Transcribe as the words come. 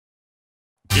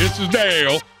This is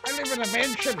Dale. I live in a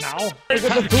mansion now.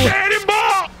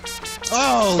 Cannonball!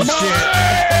 Oh,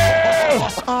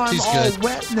 shit. I'm She's all good.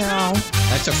 wet now.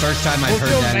 That's the first time I've heard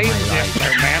that in my life.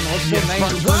 Man, what's your name?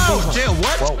 Whoa, Dale,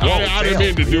 what? I didn't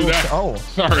mean to do that. Oh,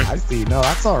 Sorry. I see. No,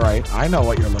 that's all right. I know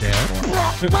what you're looking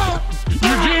for.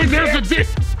 Eugene, there's a deer.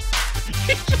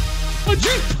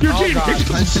 Eugene, punch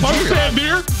the punch deer. that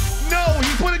deer. No,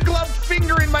 he put a gloved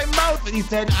finger in my mouth and he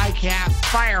said, I cast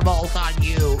firebolt on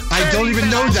you. I don't even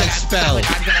know that spell.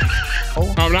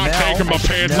 I'm not taking my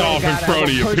pants off in front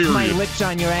of you, Push my period. lips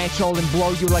on your asshole and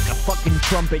blow you like a fucking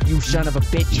trumpet, you son of a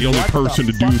bitch. The only person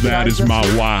to do that is my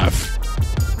wife.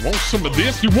 Want some of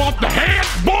this? You want the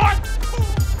hands, boy?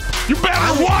 You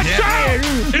better watch out!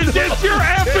 Is this your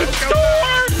effing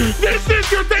store? This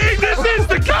is your thing? This is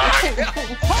the guy?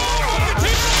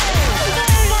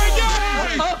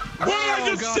 What did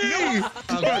I just see?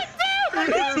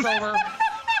 It's over.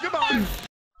 Goodbye.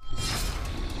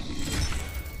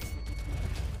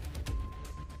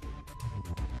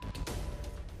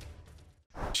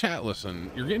 Chat,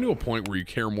 listen, you're getting to a point where you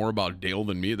care more about Dale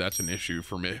than me. That's an issue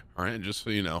for me. All right, just so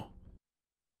you know.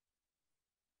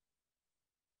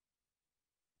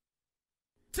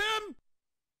 Tim!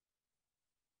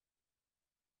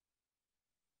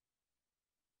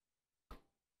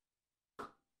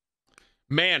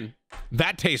 Man,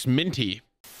 that tastes minty.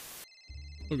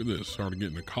 Look at this, started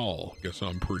getting a call. Guess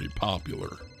I'm pretty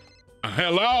popular.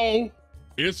 Hello,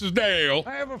 this is Dale.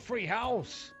 I have a free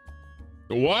house.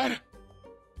 What?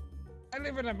 I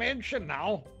live in a mansion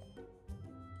now.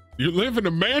 You live in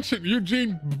a mansion?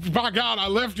 Eugene, by God, I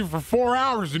left you for 4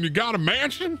 hours and you got a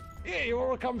mansion? Yeah, you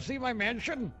wanna come see my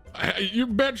mansion? You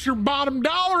bet your bottom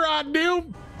dollar I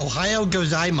do. Ohio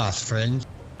gozaimasu, friend.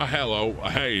 Hello.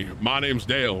 Hey, my name's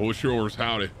Dale. What's yours?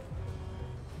 Howdy.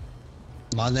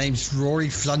 My name's Rory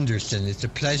Flunderson. It's a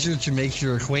pleasure to make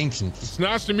your acquaintance. It's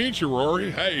nice to meet you, Rory.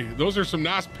 Hey, those are some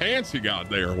nice pants you got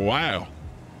there. Wow.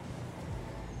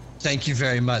 Thank you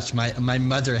very much. My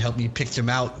mother helped me pick them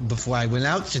out before I went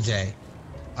out today.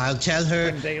 I'll tell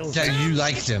her that you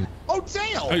like them. Oh,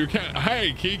 Dale! Hey,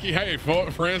 hey, Kiki. Hey,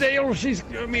 friends. Dale,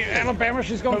 Alabama,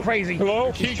 she's going crazy.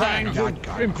 Hello? She's trying to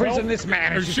imprison this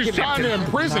man. and She's trying to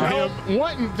imprison him.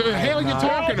 What in the hell are you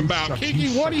talking about?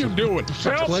 Kiki, what are you doing?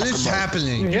 What is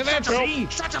happening? You hear that?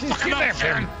 Shut your fucking mouth,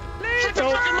 Sharon. Shut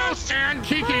your fucking mouth, Sharon.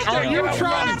 Kiki, are you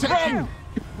trying to...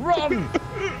 Run!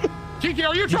 Kiki,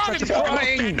 are you trying to...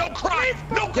 No crying!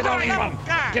 No crying!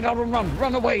 Get out and run!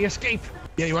 Run away! Escape!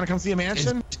 Yeah, you want to come see a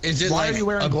mansion? Is it Why like are you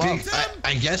wearing a gloves?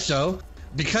 I guess so.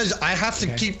 Because I have to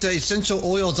keep the essential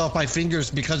oils off my fingers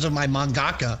because of my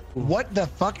mangaka. What the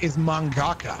fuck is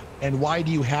mangaka? And why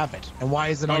do you have it? And why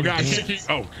is it on your God, pants? Kiki.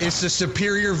 Oh, It's the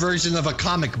superior version of a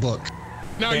comic book.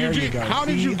 now, There you Eugene, go. how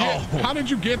did you See? get? Oh. How did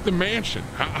you get the mansion?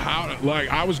 Like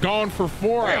I was gone for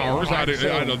 4 hours. I had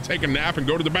to take a nap and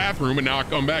go to the bathroom, and now I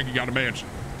come back. You got a mansion.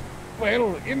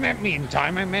 Well, in that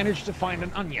meantime, I managed to find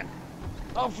an onion.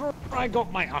 After I got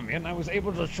my onion, I was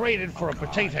able to trade it for a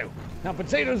potato. Now,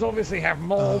 potatoes obviously have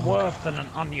more worth than an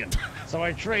onion. So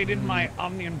I traded my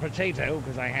onion potato,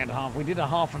 because I had half. We did a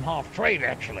half and half trade,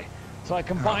 actually. So I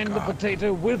combined the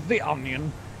potato with the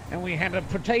onion, and we had a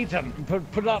potonion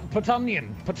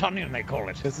they call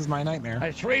it. This is my nightmare.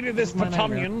 I traded this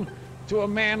potonion to a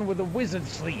man with a wizard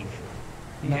sleeve.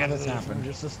 None of this happened.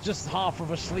 Just half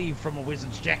of a sleeve from a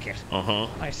wizard's jacket. Uh-huh.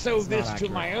 I sewed this to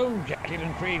accurate. my own jacket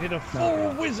and created a full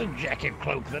wizard jacket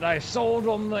cloak that I sold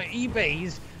on the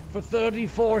eBays for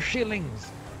 34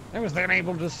 shillings. I was then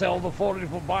able to sell the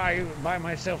 44 buy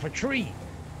myself a tree.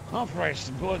 After I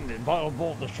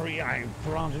bought the tree, I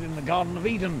planted in the Garden of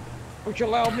Eden, which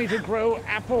allowed me to grow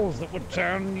apples that would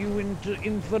turn you into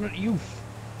infinite youth.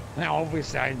 Now,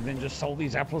 obviously, I then just sold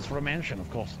these apples for a mansion, of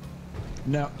course.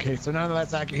 No, okay, so none of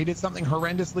that's accurate. He did something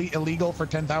horrendously illegal for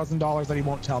 $10,000 that he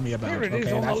won't tell me about. Here it is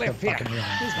okay, on the that's left here. fucking real.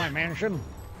 Here's my mansion.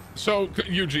 So,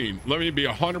 Eugene, let me be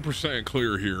 100%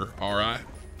 clear here, all right?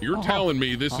 You're telling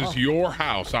me this is your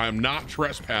house. I am not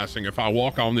trespassing if I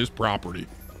walk on this property.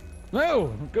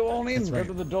 No, go on in, That's right.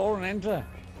 go to the door and enter.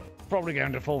 Probably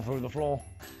going to fall through the floor.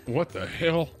 What the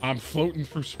hell? I'm floating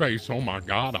through space. Oh my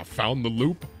God, I found the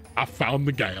loop. I found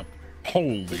the gap.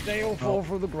 Holy. They all fall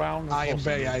through the ground. I am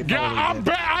very. Yeah,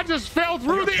 I just fell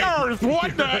through the earth.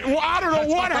 What the? Well, I don't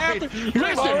know what happened.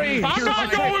 Listen, sorry. I'm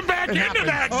not going back into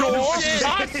that door.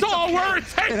 I saw where it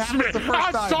takes me.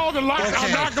 I saw the light.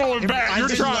 I'm not going back.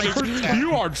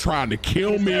 You are trying to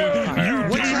kill me. You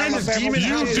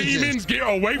demons, get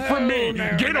away from me.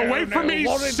 Get away from me,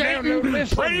 Satan.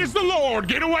 Praise the Lord.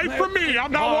 Get away from me.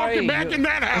 I'm not walking back in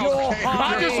that house.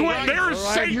 I just went, there is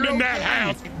Satan in that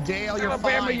house. Dale, you're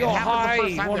Alabama, fine. you're high.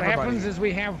 What What happens is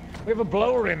we have We have a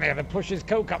blower in there that pushes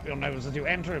coke up your nose as you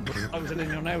enter it, blows it in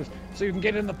your nose, so you can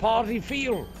get in the party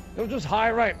feel. You're just high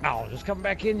right now. Just come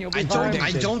back in. You'll be fine.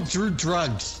 I don't do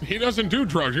drugs. He doesn't do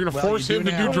drugs. You're gonna force him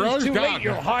to do drugs? It's too late.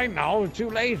 You're high now. It's too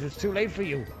late. It's too late for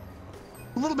you.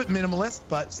 A little bit minimalist,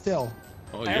 but still.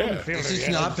 Oh yeah, it's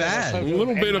not bad. A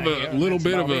little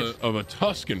bit of a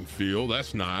Tuscan feel.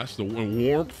 That's nice. The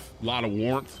warmth, a lot of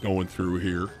warmth going through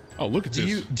here. Oh, look at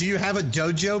this. Do you have a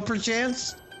dojo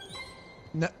perchance?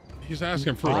 No. He's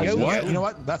asking for a what? You know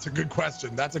what? That's a good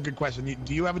question. That's a good question.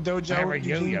 Do you have a dojo? I have a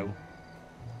yo-yo.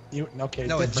 Okay.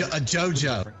 No, a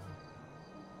jojo.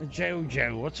 A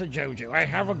jojo. What's a jojo? I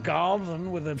have a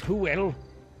garden with a pool.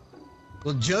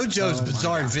 Well, JoJo's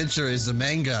Bizarre Adventure is a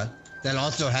manga that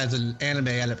also has an anime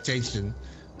adaptation.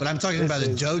 But I'm talking about a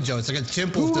dojo. It's like a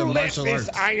temple for martial arts.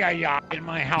 Who let this in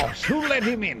my house? Who let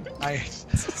him in? I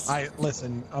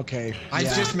listen. Okay. I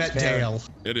just met Dale.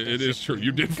 It is true.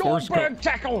 You did force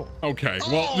tackle. Okay.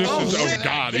 Well, this is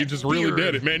God. He just really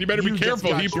did it, man. You better be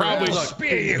careful. He probably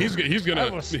he's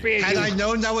gonna. Had I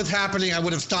known that was happening, I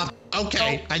would have stopped.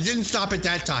 Okay. I didn't stop at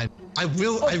that time. I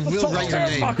will write your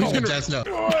name. He's gonna death note.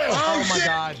 Oh my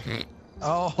God.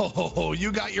 Oh,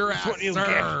 you got your ass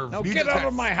served. Now get out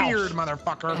of my house,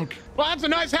 motherfucker. Okay. Well, that's a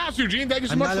nice house, Eugene. Thank you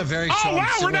so much. Not a very oh wow,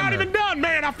 swimmer. we're not even done,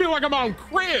 man. I feel like I'm on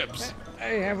Cribs. I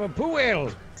have a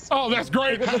pool. Oh, that's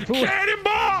great.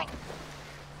 Cannonball!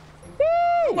 Woo!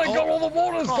 Oh my God, all the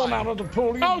water's gone out of the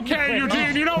pool. Okay,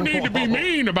 Eugene, you don't need to be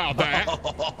mean about that.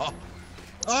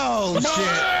 Oh shit!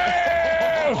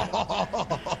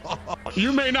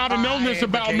 You may not have known this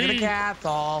about me,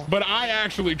 but I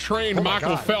actually trained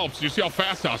Michael Phelps. You see how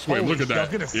fast I swim? Look at that. I was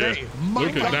gonna say,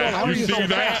 look at that. You see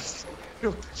that?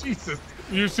 Jesus.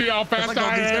 You see how fast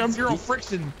I am? Zero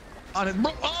friction on it.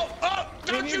 Oh,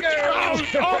 don't you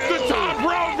off the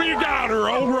top rope, you got her.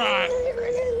 All right.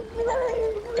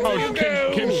 Oh,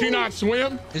 can she not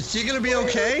swim? Is she gonna be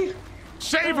okay?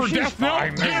 Save her, death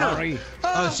note. Get her.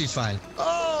 Oh, she's fine.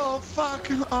 Oh, fuck.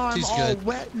 I'm she's all good.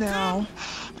 wet now.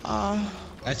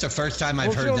 That's the first time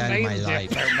I've heard that in my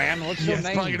life. Man, what's your name?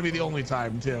 It's probably gonna be the only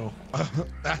time too. I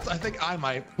think I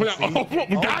might.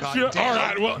 Gotcha. All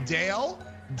right. Well, Dale.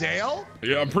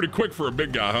 Yeah, I'm pretty quick for a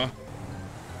big guy, huh?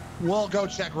 We'll go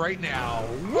check right now.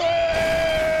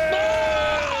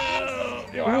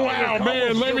 Wow,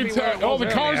 man, let me tell you. Oh, the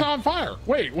car's on fire.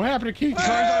 Wait, what happened to Kiki? The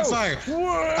car's on fire.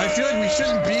 I feel like we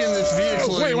shouldn't be in this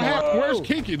vehicle Wait, anymore. what happened? Where's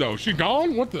Kiki, though? She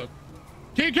gone? What the?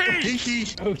 Kiki!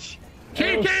 Kiki! Oh,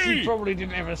 Kiki! She probably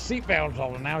didn't have a seatbelt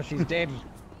on, and now she's dead.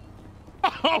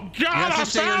 Oh, God, I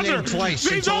found her! Twice.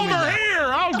 She's over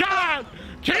here! Oh, God!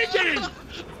 Kiki!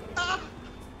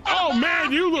 Oh,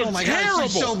 man, you look terrible! God,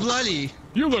 she's so bloody.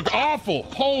 You look awful.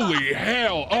 Holy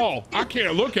hell. Oh, I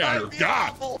can't look at her.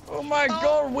 God. Oh my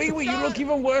God, Wee Wee, you look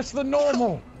even worse than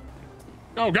normal.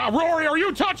 Oh God, Rory, are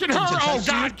you touching her? Oh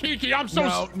God, Kiki, I'm so.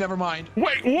 No, never mind.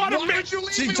 Wait, what a minute.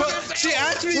 She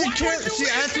asked me to carry. She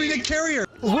asked me to carry her.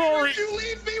 Rory,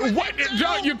 what?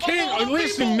 You can't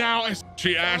listen now.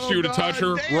 She asked you to touch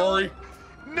her, Rory.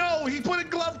 No, he put a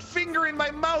gloved finger in my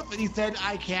mouth and he said,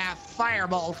 "I cast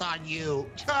firebolt on you."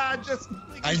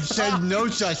 I said no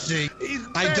such thing.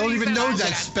 I don't even know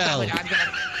that spell.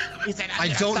 He said, I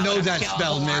don't know that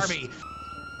spell, miss. Fight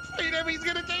him, he's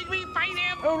gonna take me, fight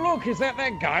him! Oh look, is that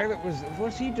guy that was,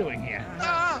 what's he doing here?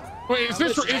 Wait,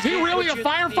 is he really a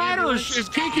firefighter or is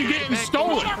Kiki getting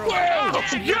stolen? Oh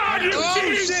God,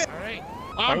 you shit!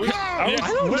 I don't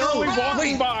know.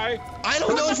 Walking by. I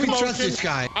don't know if we trust this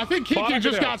guy. I think Kiki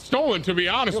just got stolen, to be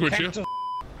honest with you.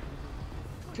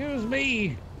 Excuse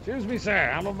me, sir.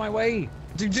 Out of my way.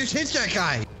 Dude, just hit that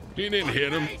guy. He didn't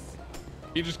hit him.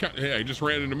 He just he just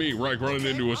ran into me, like running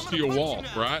into a steel wall,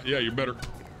 right? Yeah, you better.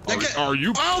 Are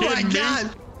you kidding me?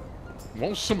 God.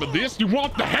 Want some of this? You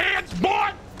want the hands,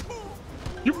 boy?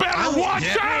 You better watch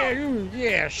out!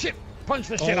 Yeah, shit. Punch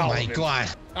the shit out of him. Oh my God.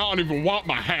 I don't even want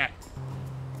my hat.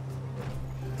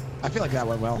 I feel like that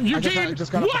went well. Eugene,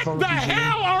 what the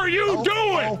hell are you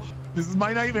doing? This is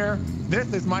my nightmare.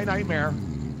 This is my nightmare.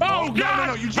 Oh God!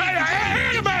 No, Eugene,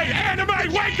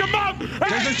 Anime, wake him up!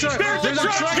 There's a truck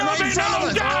coming!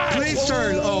 Oh God! Please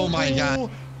turn! Oh my God!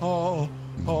 Oh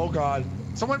God!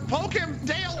 Someone poke him!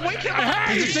 Dale, wake him up!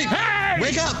 Hey!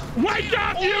 Wake up! Wake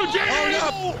up, Eugene!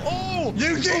 Oh no!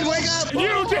 Eugene, wake up!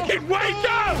 Eugene, wake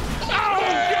up! Oh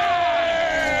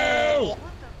God!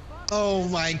 Oh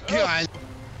my God!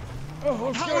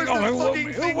 What's going on? Who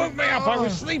woke me up? I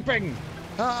was sleeping.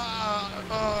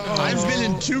 I've been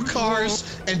in 2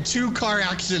 cars and 2 car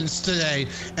accidents today,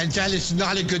 and that is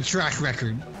not a good track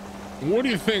record. What do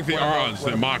you think the odds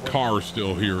that my car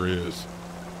still here is?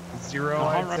 0,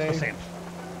 I'd say. 100%.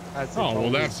 That's Oh, well,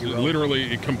 that's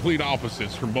literally complete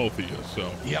opposites from both of you,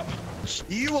 so. Yep.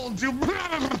 You will do...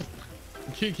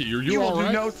 Kiki, are you You will all do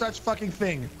right? no such fucking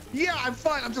thing. Yeah, I'm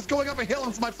fine. I'm just going up a hill and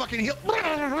it's my fucking heel.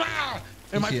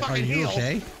 And my Kiki, fucking are you heel.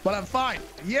 okay? But I'm fine.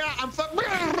 Yeah, I'm fucking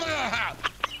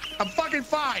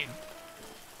fine.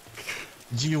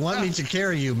 Do you want me to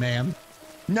carry you, ma'am?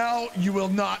 No, you will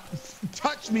not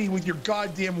touch me with your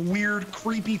goddamn weird,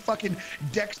 creepy fucking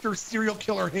Dexter serial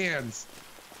killer hands.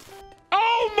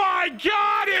 Oh my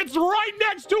God, it's right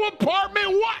next to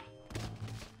apartment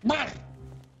what?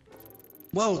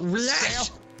 Whoa,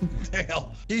 relax.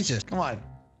 Dale. Jesus. Come on.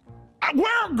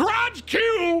 Where Garage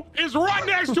Q is right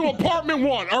next to apartment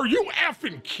 1. Are you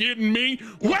effing kidding me?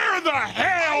 Where the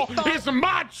hell is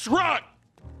my truck?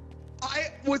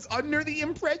 I was under the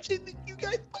impression that you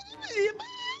guys...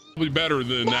 Probably better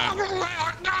than that.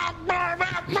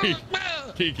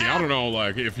 Kiki, I don't know,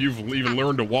 like, if you've even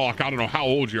learned to walk. I don't know how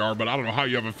old you are, but I don't know how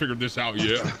you haven't figured this out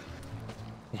yet.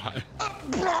 What?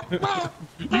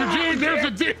 Eugene, there's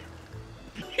a deer.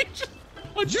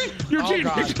 Eugene,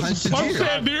 punch the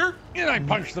that deer. Yeah, I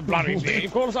punched the bloody deer.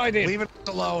 Of course I did. Leave it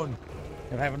alone.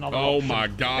 You'll have another Oh option. my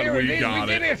God, There we is. got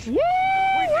We did it. Woo!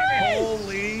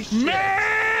 Holy shit.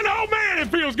 Man, oh man, it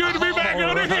feels good to be back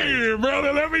under here,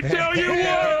 brother. Let me tell you Oh,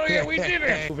 what. yeah, we did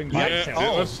it. Moving by Yeah,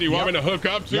 itself. let's see. Want me to hook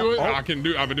up to it? I've been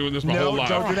doing this my whole life.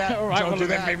 Don't do that. All right, Don't well, do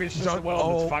then that. maybe it's just the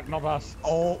world that's fucked, not us.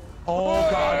 Oh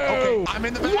God. Okay, I'm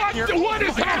in the back What? here. What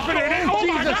is happening? Oh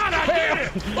my God, I did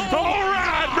it! All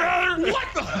right, brother. What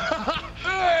the?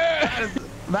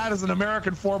 That is an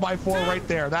American 4x4 right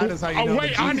there. That is how you know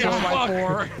wait, the I Jeep need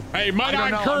 4x4. Hey, might I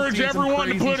don't know, I'm encourage seeing some everyone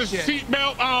to put a crazy shit.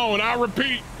 seatbelt on? I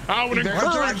repeat, I would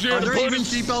encourage you Are to there put even a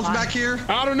seatbelts back here?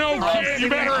 I don't know, kid. You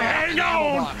better hang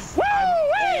on.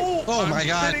 Oh my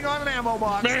God. Sitting on an ammo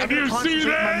box. Man, I'm do you gonna see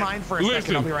concentrate that? my mind for a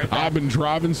second. I'll be right back. I've been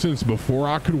driving since before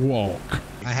I could walk.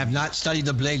 I have not studied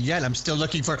the blade yet. I'm still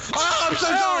looking for. Oh, I'm so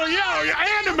Oh, sorry.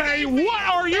 Anime, what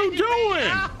are you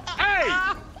doing? Hey,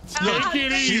 take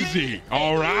it easy,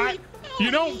 all right?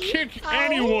 You don't kick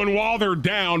anyone while they're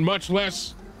down, much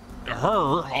less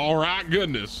her, all right?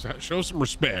 Goodness, show some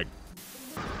respect.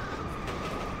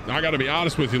 I gotta be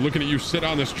honest with you, looking at you sit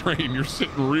on this train, you're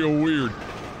sitting real weird.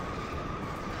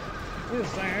 Yes,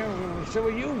 so are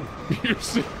you.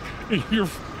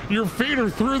 Your feet are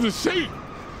through the seat.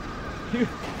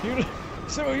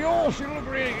 So are yours. You look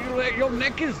really, your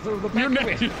neck is through the back of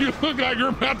it. You look like you're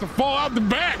about to fall out the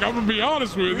back. I'm gonna be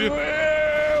honest with you.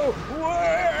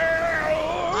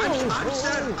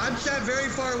 I'm sat very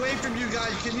far away from you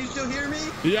guys. Can you still hear me?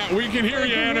 Yeah, we can hear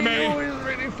you, Anime. It's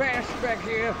really fast back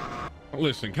here.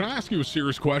 Listen, can I ask you a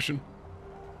serious question?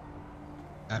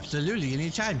 Absolutely.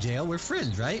 Anytime, Dale. We're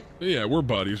friends, right? Yeah, we're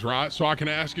buddies, right? So I can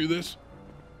ask you this.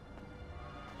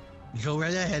 Go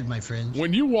right ahead, my friend.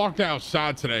 When you walked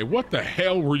outside today, what the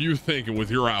hell were you thinking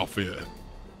with your outfit?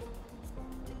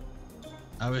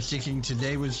 I was thinking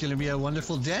today was going to be a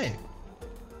wonderful day.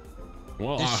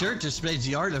 Well, This shirt displays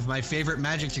the art of my favorite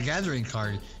Magic the Gathering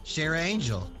card, Sarah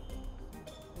Angel.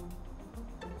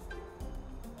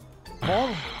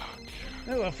 Oh,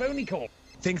 a phony call.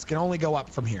 Things can only go up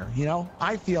from here, you know?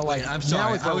 I feel like I'm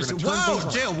sorry. now is where we're gonna turn Whoa,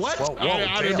 things Dale, around. what? Whoa,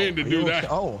 I didn't mean to Dale, do you that.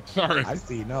 okay? Oh, sorry. I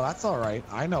see. No, that's all right.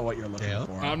 I know what you're looking Dale?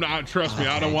 for. I'm not. Trust me,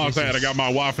 I don't want that. I got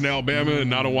my wife in Alabama,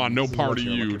 and I don't want no This is part what of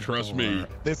you're you. looking Trust for. me.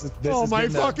 This is Oh my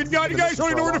been the- fucking this God! has You been guys the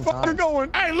don't even know where the mission fuck for a I'm going.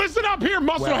 Hey, listen up here,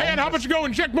 musclehead. How about you go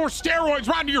inject more steroids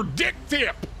right into your dick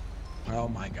tip? Oh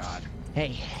my God.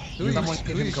 Hey, Someone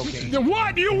give him cocaine.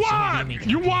 What do you want?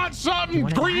 You want something?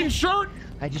 Green shirt?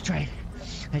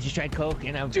 I just tried coke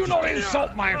and I'm. Do not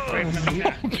insult my friend.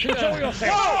 Control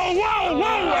yourself.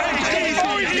 Whoa! Hey, you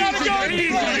gotta go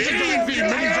easy,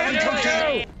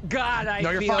 man. God, I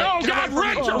No, you're feel. fine. Oh God,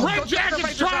 Red Go Jacket's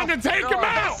sacrifice trying to yourself. take him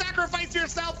out. Sacrifice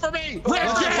yourself for me. Red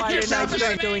Why Jacket, didn't I sacrifice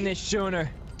start doing this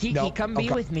sooner? Kiki, No, come be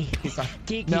okay. with me.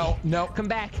 Kiki, No. come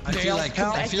back. I feel like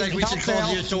we should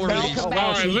call the authorities. Come All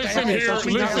back. right, listen here.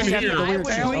 I would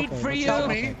bleed for you. Tell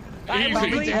me. I would Easy,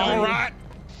 bleed all for you. right.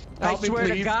 I Help me, swear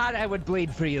to please. God, I would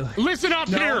bleed for you. Listen up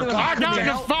here. I got in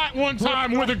a Help. fight one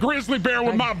time with a grizzly bear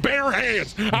with my bare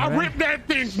hands. I ripped that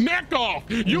thing's neck off.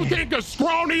 You think a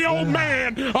scrawny old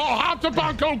man all hopped up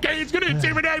on cocaine's gonna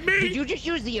intimidate Did me? you just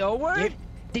use the O word?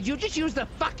 Did you just use the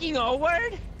fucking O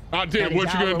word? I did. That What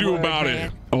is you gonna our do word, about man.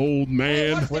 it, old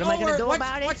man? What am I gonna do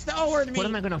about it? What's the O word mean? What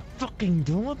am I gonna fucking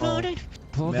do about it?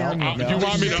 Pull Mel, down Do your you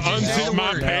want me to Mel, unzip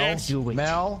my Mel, pants? Do it.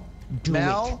 Mel? Do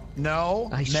Mel? No.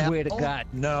 I Mel? swear to God.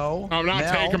 No. I'm not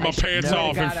Mel? taking my I pants Swear to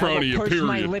off in God, front I of will you, purse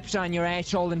my period. lips on your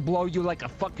asshole and blow you like a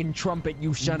fucking trumpet,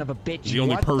 you son of a bitch. The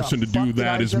only What the person to fuck do did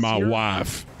that I is just my hear?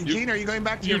 wife. Eugene, are you going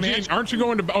back to your Eugene, mansion? aren't you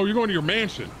going to? Oh, you're going to your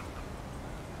mansion.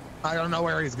 I don't know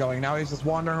where he's going. Now he's just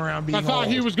wandering around being I thought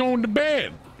he was going to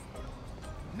bed.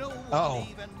 Oh.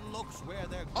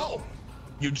 Oh.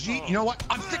 Eugene, you know what?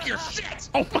 I'm sick of your shit.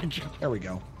 Oh my God. There we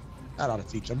go. That ought to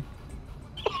teach him.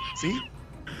 See?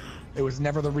 It was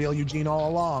never the real Eugene all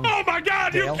along. Oh my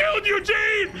God, Dale. you killed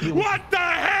Eugene! What the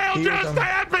hell just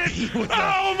happened?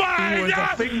 Oh my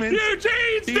God!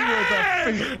 Eugene's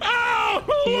dead! Oh,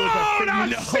 Lord,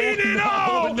 I've seen it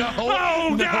all!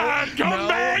 Oh God, come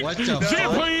back!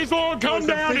 Please, Lord, come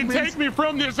down and take me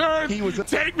from this earth!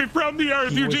 Take me from the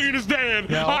earth! Eugene is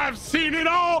dead! I've seen it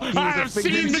all! I have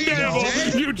seen the devil!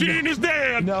 Eugene is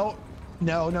dead! No.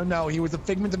 He was a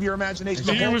figment of your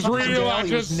imagination. He was real. I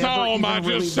just saw him. I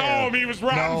just saw him. He was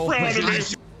right in front of me.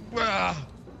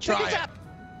 Try it.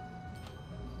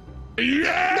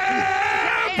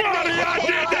 Yeah, buddy, I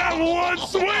did that one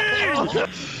swing.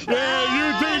 Yeah,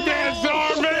 you think that's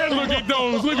hard, man? Look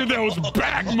at those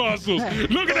back muscles.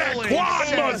 Look at that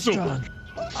quad muscle. Look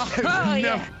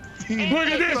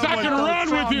at this. I can run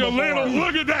with you a little.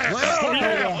 Look at that. Oh,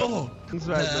 yeah. He's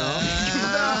right now.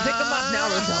 Pick him up now,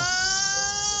 Rizzo.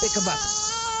 Pick him up.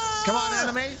 Come on,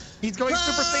 Anime. He's going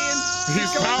Super Saiyan.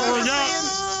 He's powering up.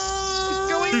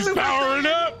 He's powering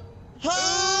up.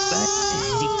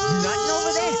 Nothing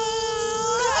over there.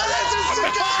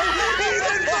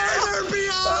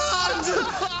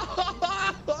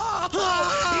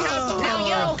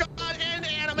 God and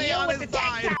Anime on his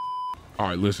side. All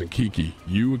right, listen, Kiki,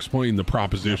 you explain the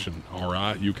proposition, all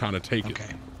right? You kind of take it.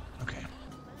 Okay.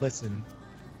 Listen,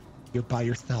 you're by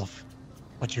yourself,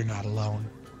 but you're not alone.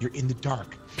 You're in the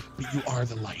dark, but you are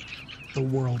the light. The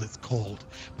world is cold,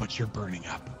 but you're burning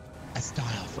up. A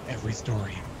style for every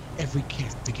story. Every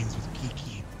kiss begins with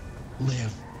Kiki.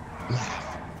 Live,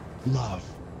 laugh, love,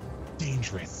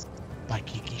 dangerous by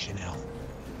Kiki Chanel.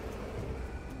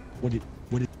 What did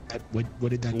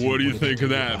that do? What do you think of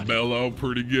that, Bello?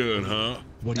 Pretty good, huh?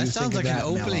 What do you think of that? That sounds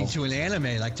like an opening to an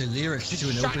anime, like the lyrics to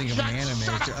an opening of an anime.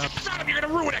 Shut up, you're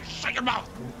gonna ruin it. Shut your mouth.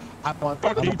 What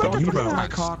are you talking about? My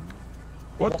cock.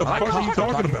 What the fuck are you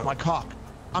talking about? My cock.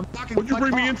 I'm talking. What'd you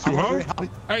bring me into, huh?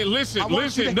 Hey, listen.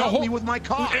 The whole. With my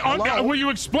cock. Will you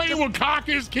explain what cock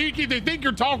is, Kiki? They think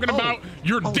you're talking about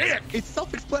your dick. It's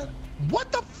self-explanatory.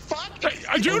 What the fuck? Do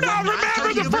you not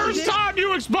remember the first time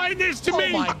you explained this to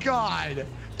me? Oh my God.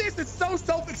 This is so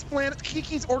self-explanatory.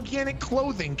 Kiki's Organic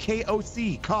Clothing,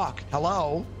 KOC, cock.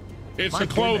 Hello. It's a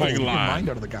clothing line. Mind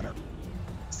out of the gutter.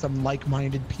 Some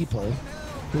like-minded people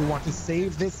who want to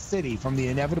save this city from the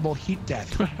inevitable heat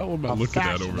death of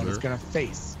fashion that it's going to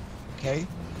face. Okay?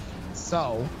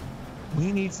 So,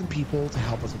 we need some people to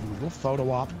help us with a little photo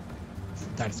op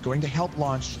that's going to help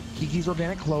launch Kiki's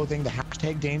Organic Clothing, the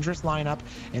hashtag Dangerous lineup,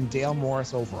 and Dale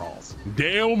Morris overalls.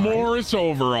 Dale Morris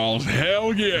overalls.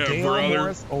 Hell yeah, Dale brother. Dale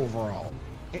Morris overall.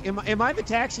 Am I the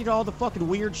taxi to all the fucking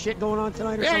weird shit going on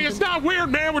tonight or something? Hey, it's not weird,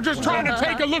 man. We're just trying to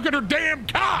take a look at her damn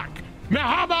cock. Now,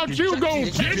 how about you go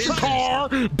get your car,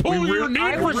 pull your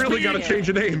Need for Speed. really got to change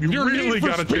the name. You really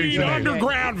got to change the name.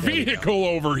 Underground vehicle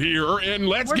over here, and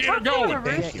let's get it going.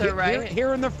 Rooster, right?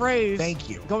 Hearing the phrase, thank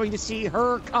you. Going to see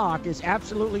her cock is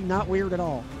absolutely not weird at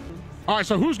all. All right,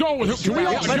 so who's going with who?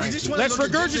 Let's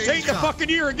regurgitate the fucking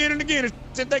year again and again. If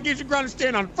that gives you ground to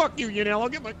stand on, fuck you, you know. I'll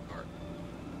get my car.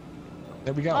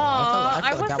 There we go.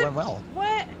 I feel like that went well.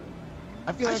 What?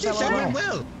 I feel like that went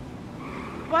well.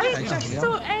 Why are you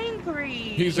so angry?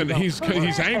 He's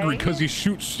angry because he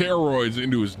shoots steroids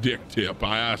into his dick tip.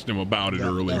 I asked him about it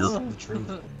earlier. That's the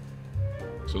truth.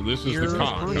 So this is the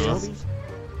cock, huh?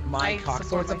 My cock.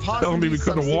 So it's a positive. Telling me we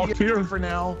could have walked here for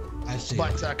now. I see.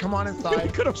 But come on inside. We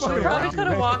probably could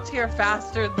have walked here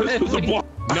faster than we.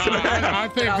 I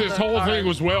think this whole thing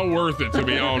was well worth it, to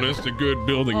be honest. A good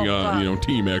building,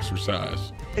 team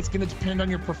exercise. It's going to depend on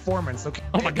your performance. Okay.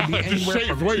 Oh my God! I just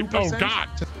saved. Wait. Oh God!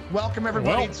 Welcome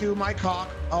everybody to my cock.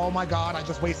 Oh my God! I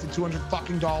just wasted $200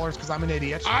 fucking because I'm an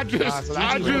idiot. I just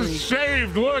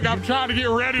saved. Look, I'm trying to get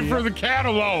ready for the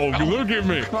catalog. Look at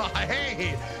me.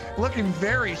 Hey, looking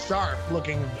very sharp.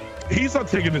 Looking. He's not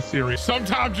taking this serious.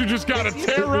 Sometimes you just gotta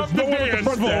tear up the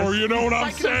dance floor. You know what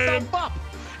I'm saying?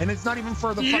 And it's not even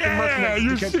for the fucking merchandise.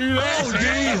 You see that?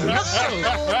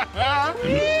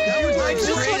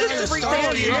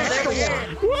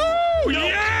 Woo!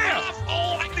 Yeah!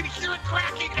 Oh, I can hear it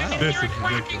cracking. This is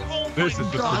ridiculous. This is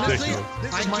just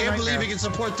ridiculous. I can't believe he can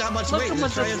support that much weight.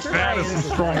 That is a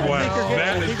strong laugh.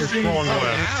 That is a strong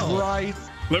laugh. Right.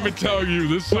 Let me tell you,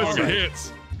 this song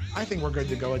hits. I think we're good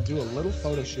to go and do a little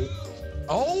photo shoot.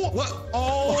 Oh, what?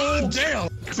 Oh, Dale.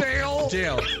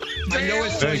 I know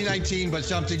it's 2019, but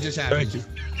something just happened. Thank you.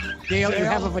 Dale, you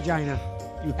have a vagina.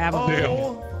 You have a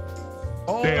Dale.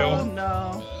 Oh, Dale.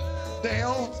 No.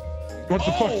 Dale. What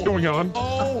the fuck's going on?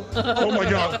 Oh my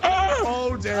God.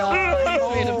 Oh, Dale.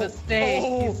 He's made a mistake.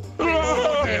 He's made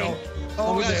a mistake.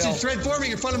 Oh my God, she's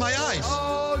transforming in front of my eyes.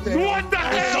 Oh, Dale. What the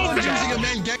hell? Using a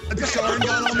man get the Sharon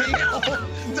gun on me.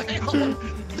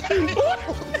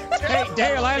 Hey,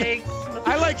 Dale, I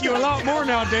like you a lot more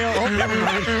now, Dale. Oh, never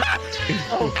mind.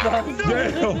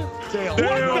 Dale.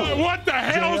 What the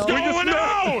hell's going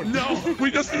on? No, we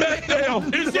just met, Dale.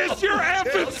 Is this your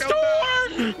effing store?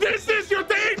 This is your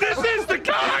thing? This is the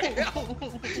guy?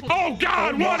 Oh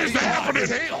God, what is happening?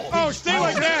 Oh, stay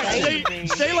like that.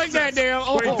 Stay like that, Dale.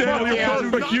 Oh, Wait, Dale, you're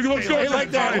perfect. You look good. Stay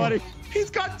like that, buddy. He's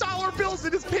got dollar bills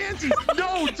in his panties.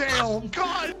 No, Dale.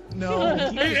 God. No.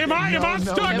 Am I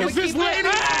stuck? Is this lady?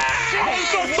 I'm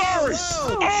so sorry.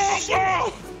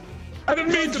 Oh. I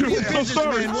didn't mean to. I'm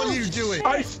sorry. Man, what are you doing?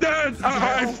 I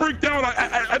freaked out.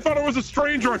 I thought it was a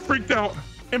stranger. I freaked out.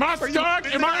 Am I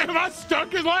stuck? Am I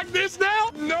stuck like this now?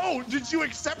 No. Did you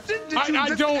accept it? Did you I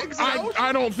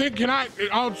don't think.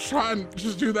 I'll try and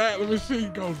just do that. Let me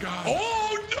see. Oh God.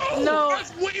 Oh no. No.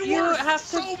 That's way You worse. have to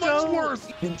so go much worse.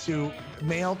 Into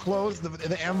male clothes, the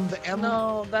M.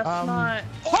 No, that's not.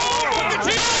 Oh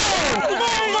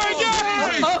my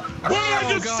God! What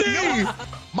did I just see?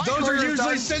 Those are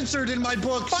usually censored in my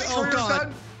books. Oh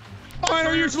God. Mine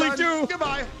are usually too.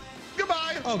 Goodbye.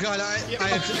 Goodbye. Oh God, I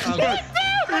have to.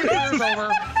 My career is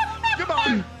over.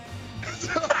 Goodbye.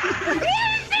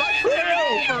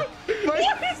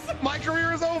 My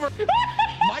career is over.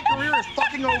 My career is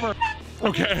fucking over.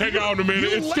 Okay, hang on a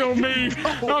minute. It's still me.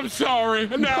 I'm sorry.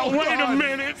 Now wait a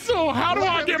minute. So how do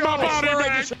I get my body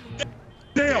back?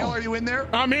 Dale, are you in there?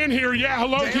 I'm in here. Yeah.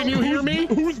 Hello. Dale, Can you hear me?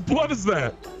 Whose blood is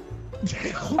that?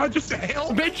 Dale. I just.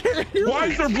 Dale. They can't hear Why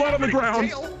me. is there blood on the ground?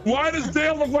 Dale. Why does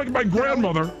Dale look like my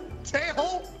grandmother?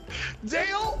 Dale.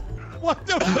 Dale. What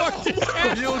the fuck?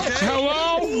 Are you okay?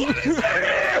 Hello.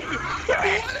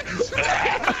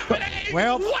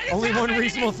 Well, only one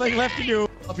reasonable thing left to do.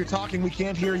 If you're talking, we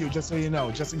can't hear you, just so you know,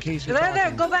 just in case you're There,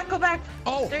 talking. go back.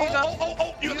 Oh, There you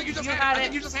go. You think you just You had had it? I it.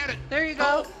 think you just had it. There you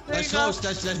go. There you That's go. close.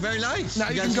 That's very nice. Now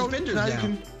you got can go. suspenders Now you now.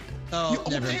 can. Oh,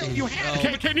 never Dale, mind. you had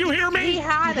it. Can you hear He me?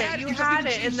 had it. You You just had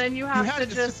need to it, and then you have to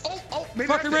just. Maybe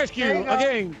Fucking that's it. rescue There you go.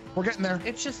 again. We're getting there.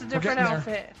 It's just a We're different getting there.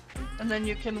 outfit, and then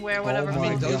you can wear whatever. my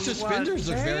makes God. you Those suspenders want.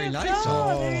 look There very you nice. Go.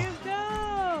 Oh. There you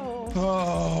go.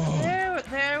 Oh.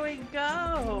 There we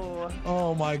go.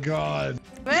 Oh my God.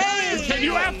 Hey. Can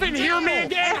you effing hear me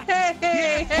again?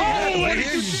 Hey. I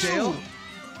hear you, Dale.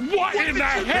 What in the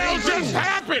hell just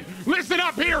happened? Listen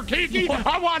up here, Kiki.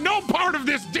 I want no part of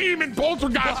this demon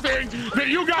poltergeist thing that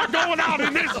you got going on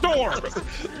in this store.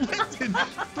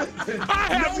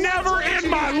 I have never in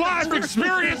my life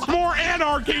experienced more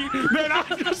anarchy than I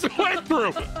just went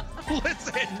through.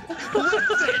 Listen.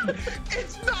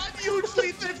 It's not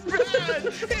usually this bad.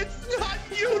 It's not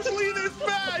usually this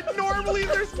bad. Normally,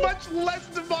 there's much less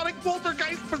demonic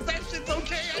poltergeist possessions.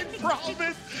 Okay, I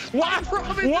promise.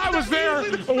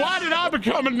 Why did I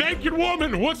become a naked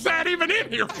woman? What's that even in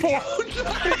here for? Hold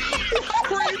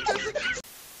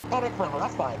it forever.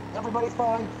 That's fine. Everybody's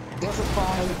fine. This is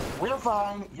fine. We're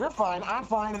fine. You're fine. I'm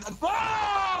fine.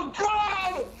 Oh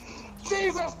God!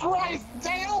 Jesus Christ,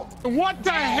 Dale! What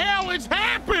the hell is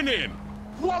happening?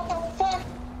 What the fuck?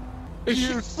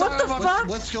 What the fuck?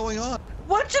 What's going on?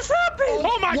 What just happened?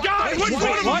 Oh my God! Which one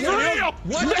of them's real?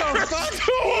 What the There's fuck?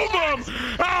 2 of them!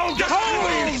 Oh God!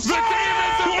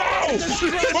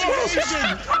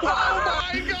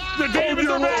 The demons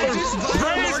are back!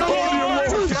 Praise the Lord!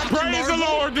 Praise the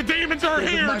Lord! The demons are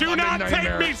here! Do not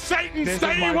take me, Satan!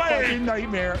 Stay away!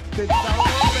 Nightmare. It's